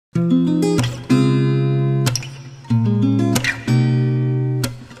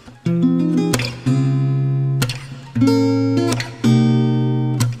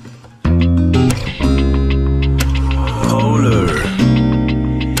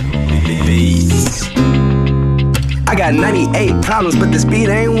got 98 problems, but the speed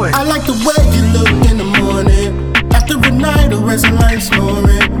ain't one. I like the way you look in the morning, after a night of resting like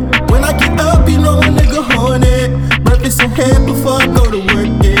snoring. When I get up, you know a nigga horny. Breakfast and head before I go to work,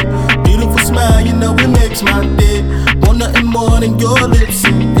 yeah. Beautiful smile, you know it makes my day. Want nothing more than your lips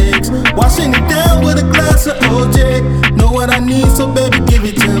and eggs. Washing it down with a glass of OJ. Know what I need, so baby, give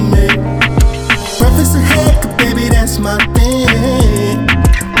it to me. Breakfast and head, 'cause baby, that's my thing.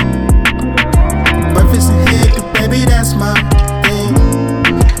 Breakfast and head, 'cause baby, that's my thing.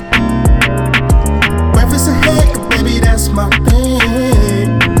 Breakfast and head, 'cause baby, that's my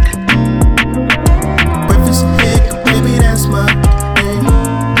thing. Breakfast and head, 'cause baby, that's my thing.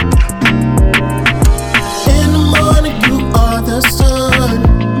 In the morning, you are the sun.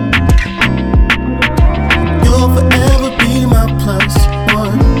 You'll forever be my plus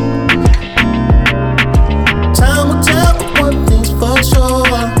one. Time will tell, but one thing's for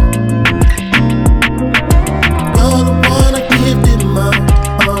sure. You're the one I gifted my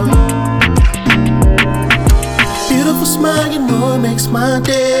heart. Beautiful smile, you know it makes my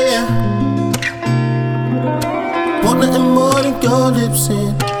day. Want nothing more than your lips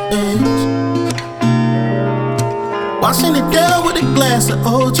and eggs. Washing it down with a glass of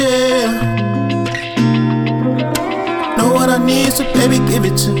OJ. Know what I need, so baby, give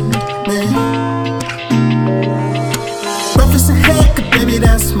it to me. Breakfast and head, 'cause baby,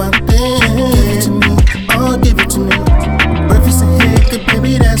 that's my thing. Give it to me, oh, give it to me. Breakfast and head, 'cause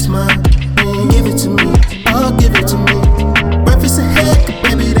baby, that's my thing. Give it to me, oh, give it to me. Breakfast and head, 'cause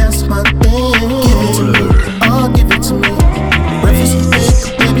baby, that's my thing. Give it to me, oh, give it to me. Breakfast and head,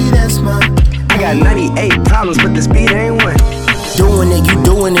 'cause baby, that's my thing. I got 98 problems, but the speed ain't one. Doing it, you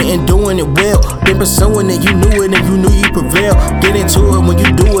doing it and doing it well. Been pursuing it, you knew it and you knew you prevail. Get into it when you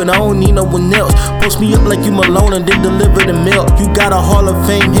do it, I don't need no one else. Post me up like you Malone and then deliver the milk. You got a Hall of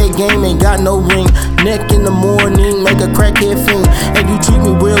Fame head game, ain't got no ring. Neck in the morning, make a crackhead fiend. And you treat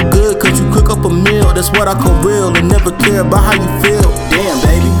me real good, 'cause you cook up a meal. That's what I call real, and never care about how you feel. Damn,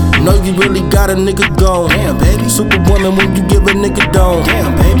 baby, know you really got a nigga gone. Damn, baby, superwoman when you give a nigga dome.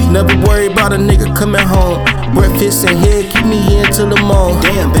 Damn, baby, never worry about a nigga coming home. Breakfast and head, keep me in till the morning.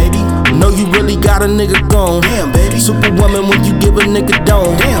 Damn, baby, know you really got a nigga gone. Damn, baby, superwoman when you give a nigga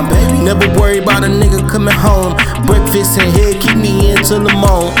dome. Damn, baby, never worry about a nigga coming home. Breakfast and head, keep me in till the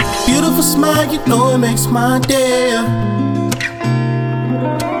morning. Beautiful smile, you know it makes my day.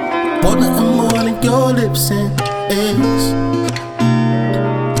 Want nothing more than your lips and eggs.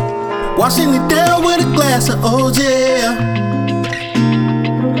 Washing it down with a glass of OJ.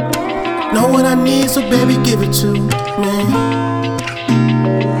 Know what I need, so baby, give it to me.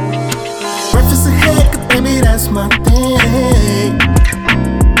 Breakfast and head, 'cause baby, that's my thing.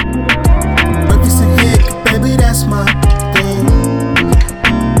 Breakfast and head, 'cause baby, that's my thing.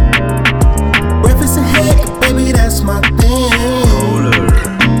 Breakfast and head, 'cause baby, that's my thing.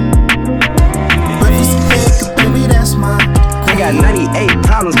 Breakfast and head, 'cause baby, that's my thing. I got 98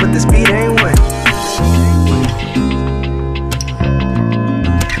 problems, but the speed ain't one.